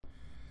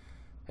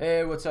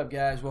Hey, what's up,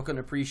 guys? Welcome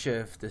to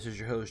Pre-Shift. This is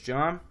your host,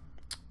 John.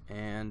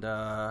 And,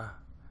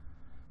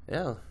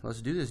 yeah,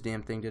 let's do this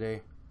damn thing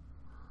today.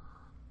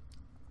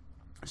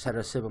 Just had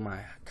a sip of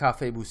my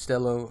Cafe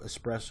Bustelo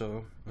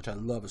Espresso, which I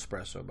love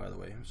espresso, by the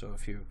way. So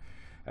if you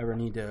ever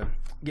need to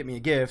get me a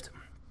gift,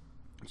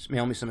 just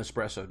mail me some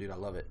espresso, dude. I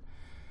love it.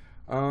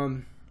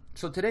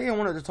 So today I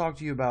wanted to talk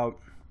to you about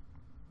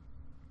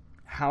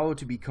how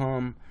to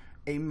become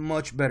a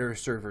much better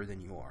server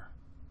than you are.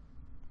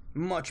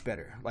 Much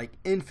better, like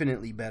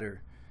infinitely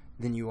better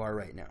than you are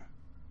right now.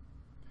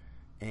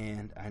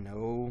 And I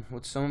know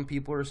what some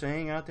people are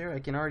saying out there. I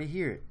can already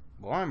hear it.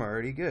 Well, I'm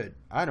already good.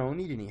 I don't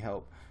need any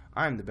help.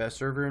 I'm the best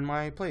server in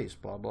my place.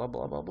 Blah, blah,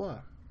 blah, blah, blah.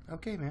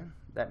 Okay, man.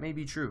 That may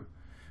be true.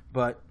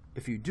 But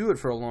if you do it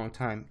for a long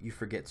time, you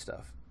forget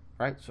stuff.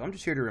 Right? So I'm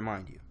just here to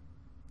remind you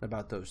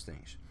about those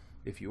things.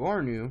 If you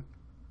are new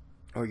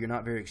or you're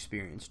not very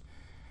experienced,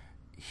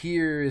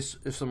 here is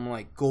some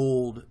like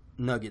gold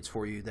nuggets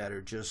for you that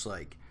are just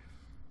like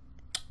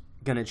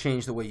going to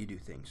change the way you do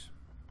things.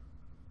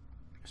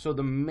 So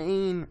the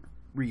main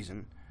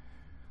reason,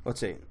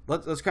 let's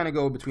kind of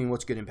go between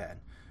what's good and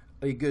bad.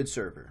 A good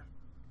server,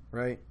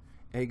 right?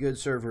 A good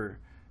server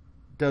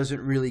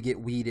doesn't really get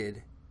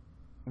weeded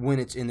when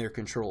it's in their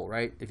control,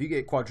 right? If you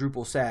get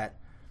quadruple sat,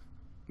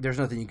 there's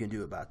nothing you can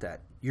do about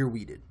that. You're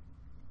weeded,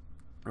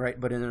 right?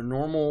 But in a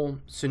normal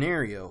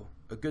scenario,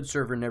 a good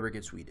server never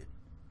gets weeded,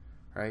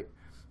 right?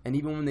 And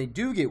even when they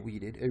do get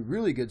weeded, a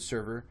really good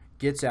server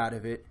gets out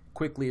of it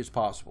quickly as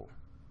possible.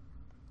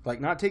 Like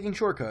not taking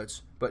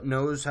shortcuts, but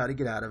knows how to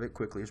get out of it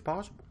quickly as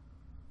possible.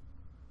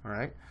 All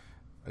right?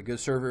 A good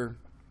server,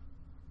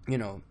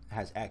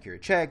 has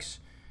accurate checks,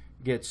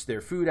 gets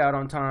their food out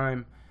on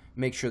time,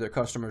 makes sure their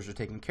customers are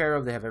taken care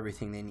of, they have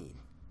everything they need.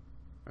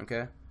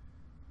 Okay?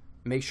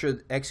 Make sure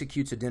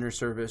executes a dinner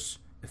service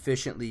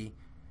efficiently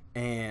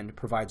and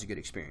provides a good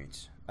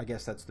experience. I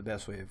guess that's the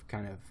best way of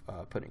kind of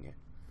putting it.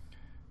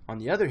 On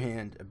the other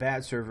hand, a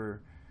bad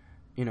server,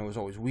 is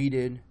always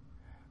weeded,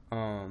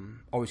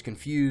 always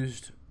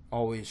confused,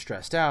 always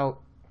stressed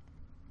out,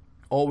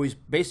 always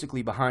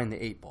basically behind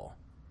the eight ball.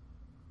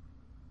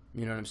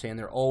 You know what I'm saying?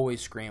 They're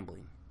always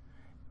scrambling.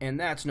 And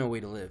that's no way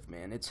to live,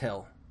 man. It's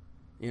hell.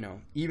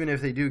 Even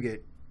if they do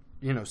get,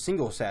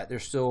 single sat, they're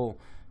still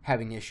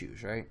having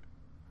issues, right?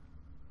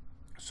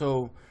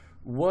 So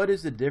what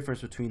is the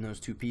difference between those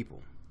two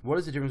people? What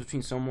is the difference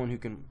between someone who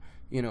can,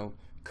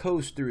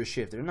 coast through a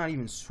shift? They're not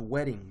even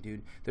sweating,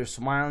 dude. They're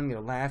smiling, they're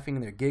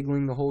laughing, they're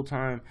giggling the whole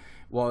time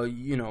while,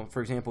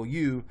 for example,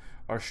 you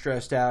are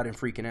stressed out and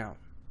freaking out.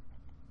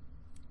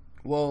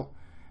 Well,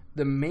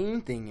 the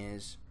main thing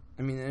is,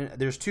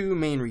 there's two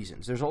main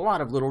reasons. There's a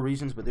lot of little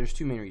reasons, but there's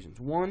two main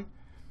reasons. One,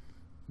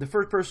 the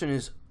first person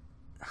is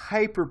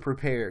hyper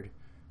prepared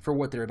for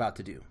what they're about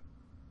to do.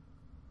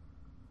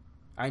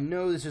 I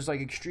know this is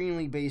like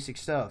extremely basic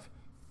stuff,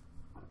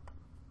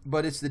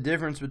 but it's the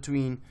difference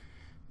between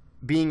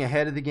being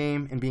ahead of the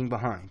game and being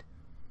behind.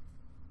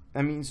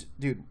 That means,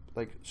 dude,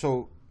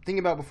 so think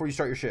about before you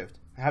start your shift.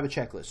 Have a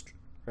checklist,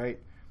 right?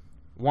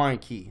 Wine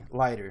key,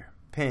 lighter,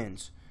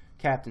 pens,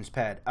 captain's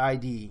pad,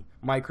 ID,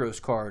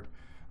 micros card,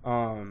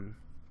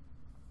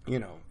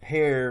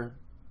 hair,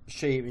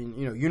 shaving,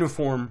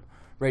 uniform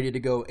ready to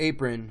go,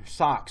 apron,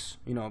 socks,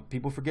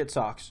 people forget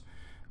socks,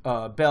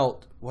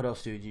 belt, what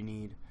else do you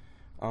need?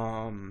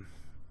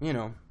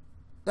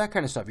 That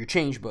kind of stuff. Your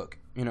change book,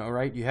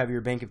 right? You have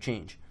your bank of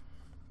change.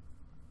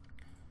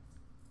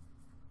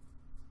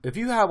 If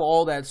you have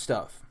all that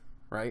stuff,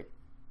 right,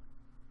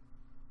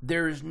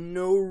 there's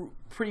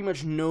pretty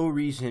much no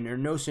reason or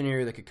no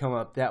scenario that could come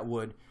up that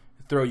would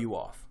throw you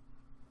off,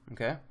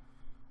 okay?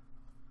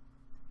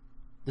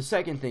 The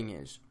second thing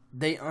is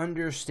they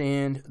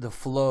understand the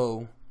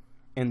flow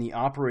and the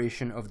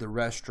operation of the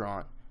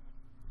restaurant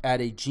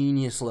at a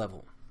genius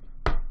level,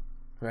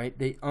 right?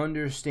 They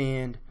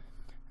understand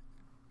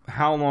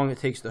how long it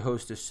takes the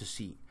hostess to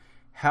seat,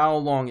 how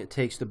long it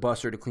takes the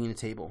busser to clean the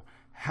table,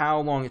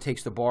 how long it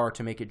takes the bar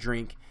to make a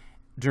drink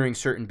during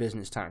certain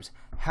business times,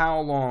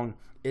 how long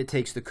it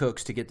takes the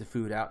cooks to get the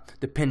food out,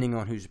 depending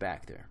on who's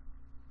back there,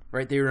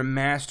 right? They're a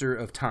master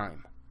of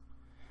time.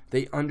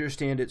 They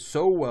understand it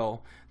so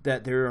well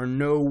that there are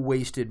no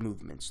wasted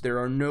movements. There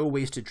are no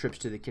wasted trips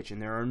to the kitchen.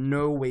 There are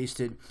no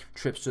wasted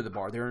trips to the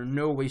bar. There are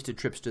no wasted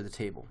trips to the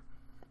table,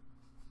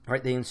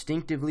 right? They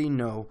instinctively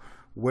know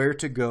where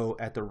to go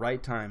at the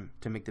right time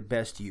to make the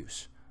best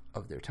use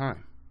of their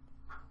time,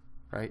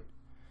 right?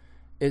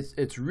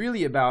 It's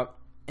really about,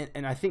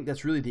 and I think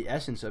that's really the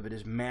essence of it,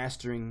 is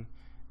mastering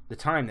the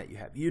time that you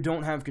have. You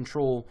don't have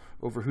control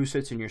over who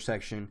sits in your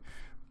section,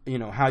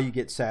 how you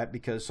get sat,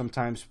 because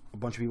sometimes a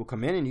bunch of people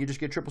come in and you just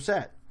get triple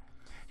sat.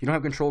 You don't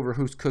have control over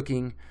who's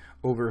cooking,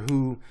 over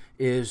who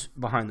is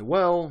behind the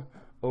well,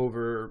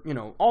 over,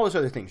 all those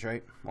other things,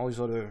 right? All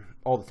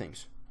the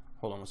things.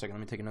 Hold on one second.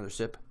 Let me take another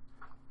sip.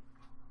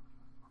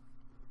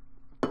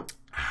 Man,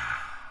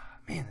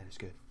 that is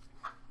good.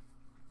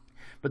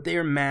 But they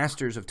are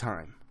masters of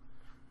time.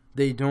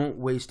 They don't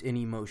waste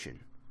any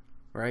motion,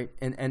 right?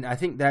 And I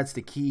think that's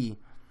the key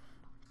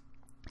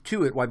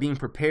to it why being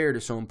prepared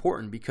is so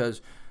important,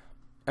 because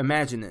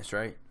imagine this,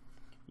 right?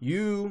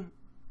 You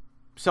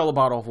sell a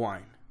bottle of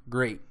wine.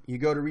 Great. You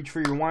go to reach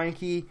for your wine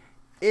key.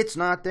 It's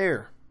not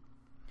there.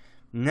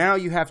 Now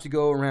you have to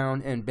go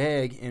around and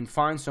beg and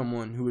find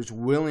someone who is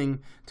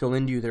willing to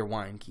lend you their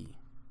wine key.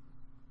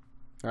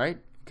 Right?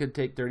 It could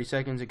take 30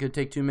 seconds. It could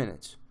take 2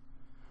 minutes.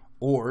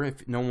 Or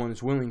if no one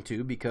is willing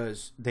to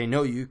because they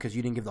know you because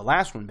you didn't give the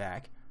last one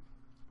back,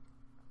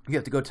 you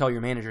have to go tell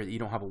your manager that you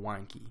don't have a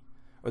wine key,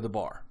 or the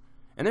bar.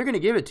 And they're going to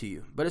give it to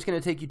you, but it's going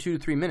to take you 2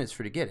 to 3 minutes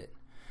to get it.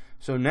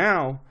 So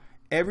now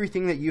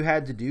everything that you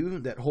had to do,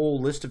 that whole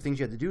list of things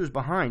you had to do, is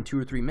behind 2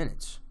 or 3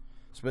 minutes.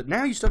 But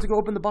now you still have to go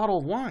open the bottle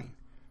of wine.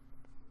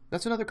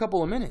 That's another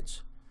couple of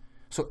minutes.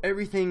 So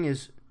everything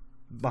is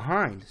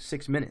behind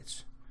 6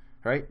 minutes,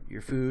 right?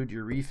 Your food,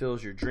 your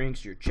refills, your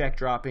drinks, your check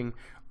dropping,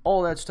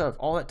 all that stuff,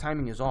 all that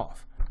timing is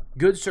off.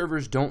 Good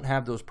servers don't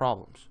have those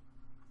problems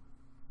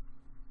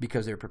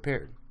because they're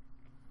prepared.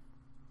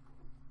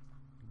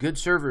 Good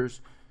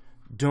servers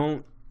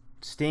don't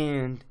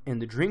stand in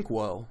the drink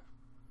well,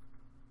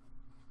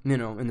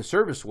 in the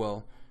service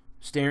well,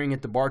 staring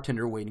at the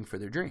bartender waiting for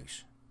their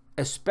drinks.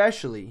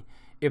 Especially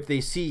if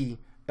they see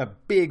a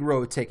big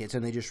row of tickets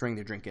and they just ring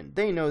their drink in.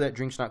 They know that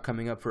drink's not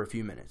coming up for a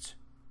few minutes,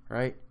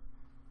 right?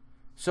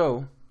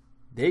 So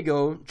they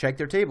go check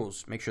their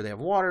tables, make sure they have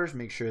waters,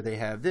 make sure they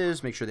have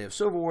this, make sure they have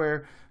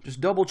silverware, just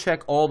double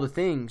check all the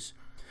things,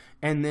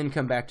 and then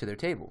come back to their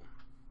table.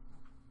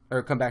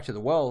 Or come back to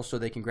the well so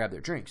they can grab their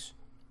drinks.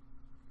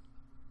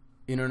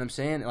 You know what I'm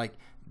saying? Like,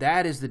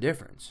 that is the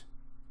difference.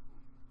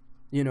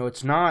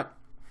 It's not,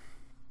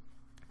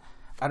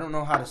 I don't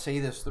know how to say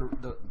this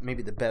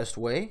maybe the best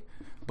way,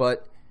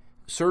 but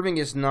serving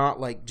is not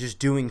like just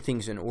doing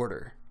things in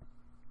order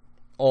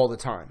all the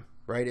time,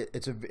 right?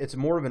 It's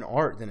more of an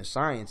art than a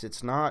science.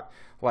 It's not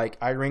like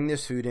I ring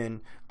this food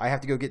in, I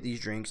have to go get these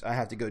drinks, I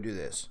have to go do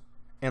this,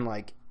 and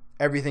like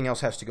everything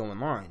else has to go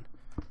in line.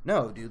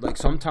 No, dude, like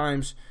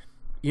sometimes,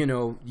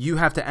 you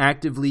have to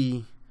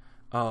actively,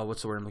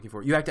 what's the word I'm looking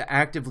for? You have to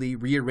actively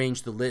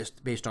rearrange the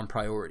list based on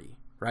priority,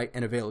 right?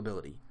 And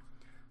availability.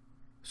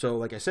 So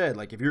like I said,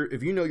 like if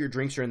you know your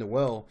drinks are in the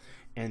well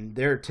and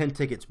they're 10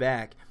 tickets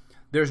back,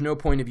 there's no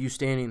point of you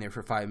standing there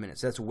for 5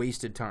 minutes. That's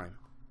wasted time,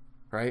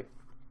 right?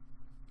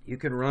 You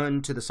can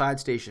run to the side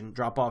station,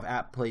 drop off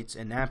app plates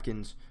and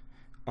napkins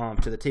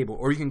to the table,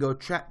 or you can go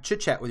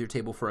chit-chat with your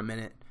table for a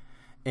minute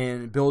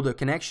and build a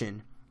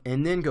connection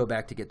and then go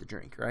back to get the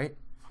drink, right?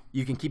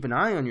 You can keep an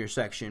eye on your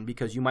section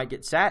because you might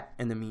get sat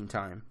in the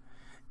meantime.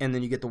 And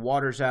then you get the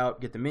waters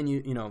out, get the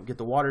menu, get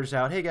the waters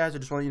out. Hey guys, I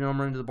just want I'm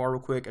running to the bar real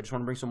quick. I just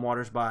want to bring some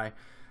waters by.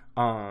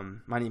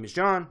 My name is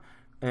John,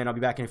 and I'll be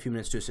back in a few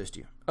minutes to assist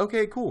you.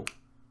 Okay, cool.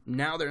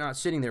 Now they're not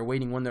sitting there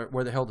waiting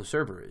where the hell the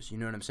server is. You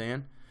know what I'm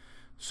saying?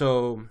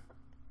 So,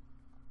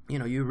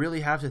 you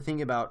really have to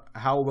think about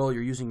how well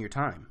you're using your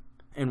time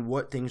and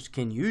what things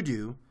can you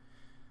do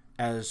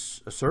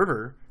as a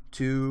server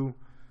to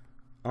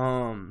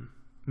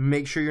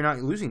make sure you're not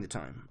losing the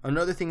time.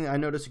 Another thing that I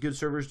notice good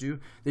servers do,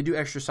 they do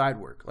extra side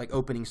work, like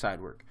opening side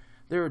work.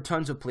 There are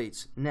tons of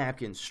plates,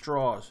 napkins,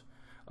 straws,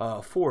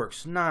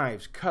 forks,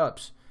 knives,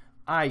 cups,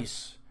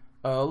 ice,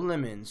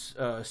 lemons,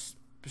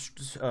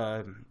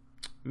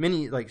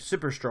 mini like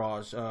sipper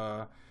straws,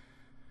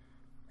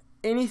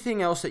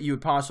 anything else that you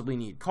would possibly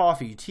need,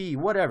 coffee, tea,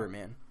 whatever,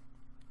 man.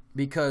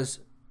 Because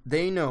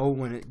they know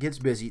when it gets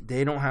busy,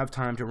 they don't have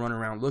time to run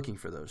around looking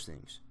for those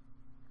things.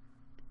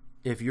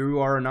 If you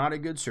are not a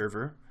good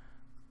server,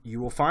 you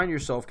will find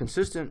yourself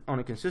on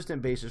a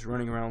consistent basis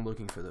running around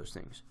looking for those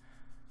things.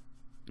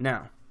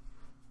 Now,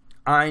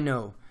 I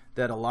know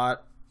that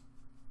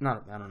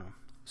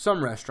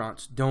some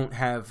restaurants don't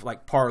have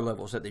like par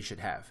levels that they should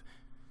have.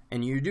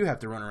 And you do have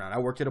to run around. I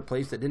worked at a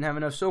place that didn't have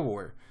enough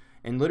silverware.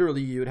 And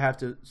literally you would have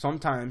to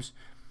sometimes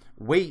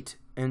wait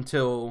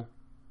until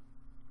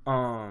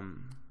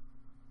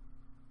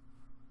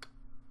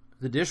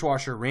the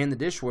dishwasher ran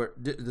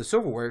the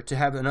silverware to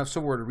have enough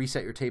silverware to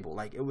reset your table.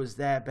 Like, it was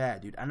that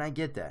bad, dude. And I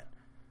get that.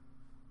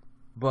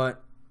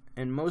 But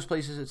in most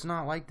places, it's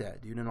not like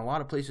that, dude. In a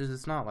lot of places,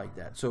 it's not like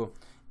that. So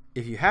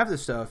if you have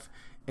this stuff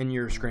and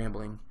you're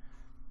scrambling,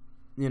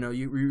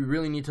 you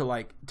really need to,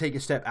 like, take a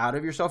step out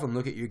of yourself and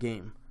look at your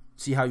game.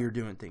 See how you're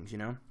doing things,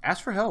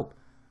 Ask for help.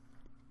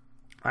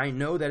 I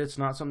know that it's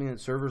not something that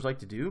servers like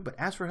to do, but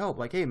ask for help.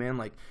 Like, hey, man,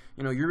 like,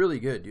 you're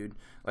really good, dude.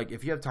 Like,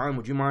 if you have time,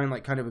 would you mind,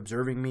 like, kind of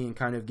observing me and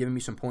kind of giving me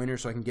some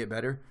pointers so I can get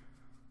better?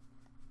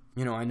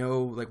 I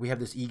know, like, we have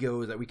this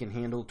ego that we can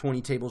handle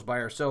 20 tables by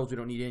ourselves. We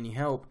don't need any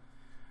help,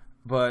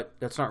 but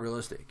that's not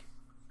realistic.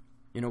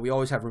 We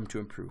always have room to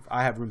improve.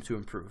 I have room to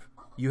improve.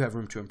 You have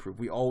room to improve.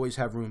 We always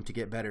have room to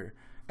get better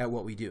at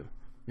what we do.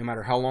 No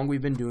matter how long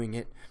we've been doing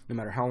it, no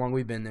matter how long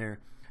we've been there,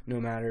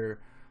 no matter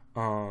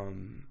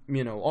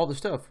all the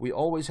stuff. We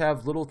always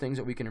have little things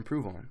that we can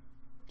improve on.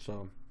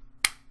 So,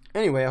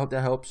 anyway, I hope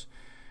that helps.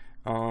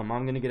 I'm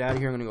going to get out of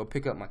here. I'm going to go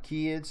pick up my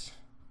kids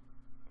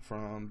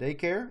from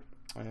daycare,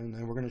 and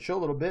then we're going to chill a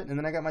little bit, and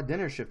then I got my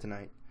dinner shift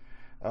tonight.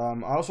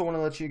 I also want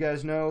to let you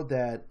guys know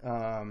that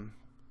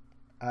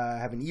I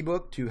have an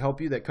ebook to help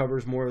you that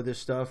covers more of this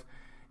stuff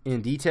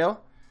in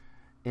detail.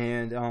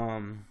 And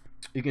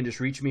you can just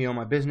reach me on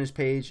my business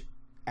page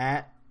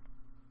at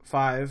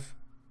 5,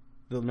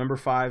 the number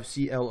 5,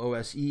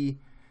 CLOSE,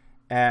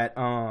 at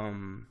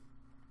on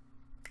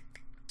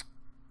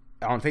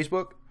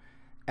Facebook,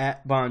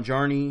 at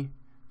Bonjarni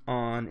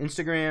on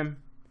Instagram,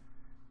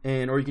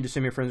 or you can just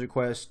send me a friend's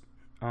request,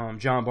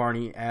 John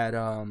Barney at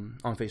on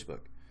Facebook.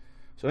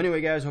 So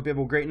anyway, guys, hope you have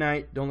a great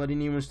night. Don't let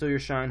anyone steal your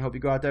shine. Hope you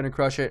go out there and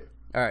crush it.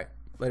 All right,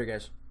 later,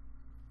 guys.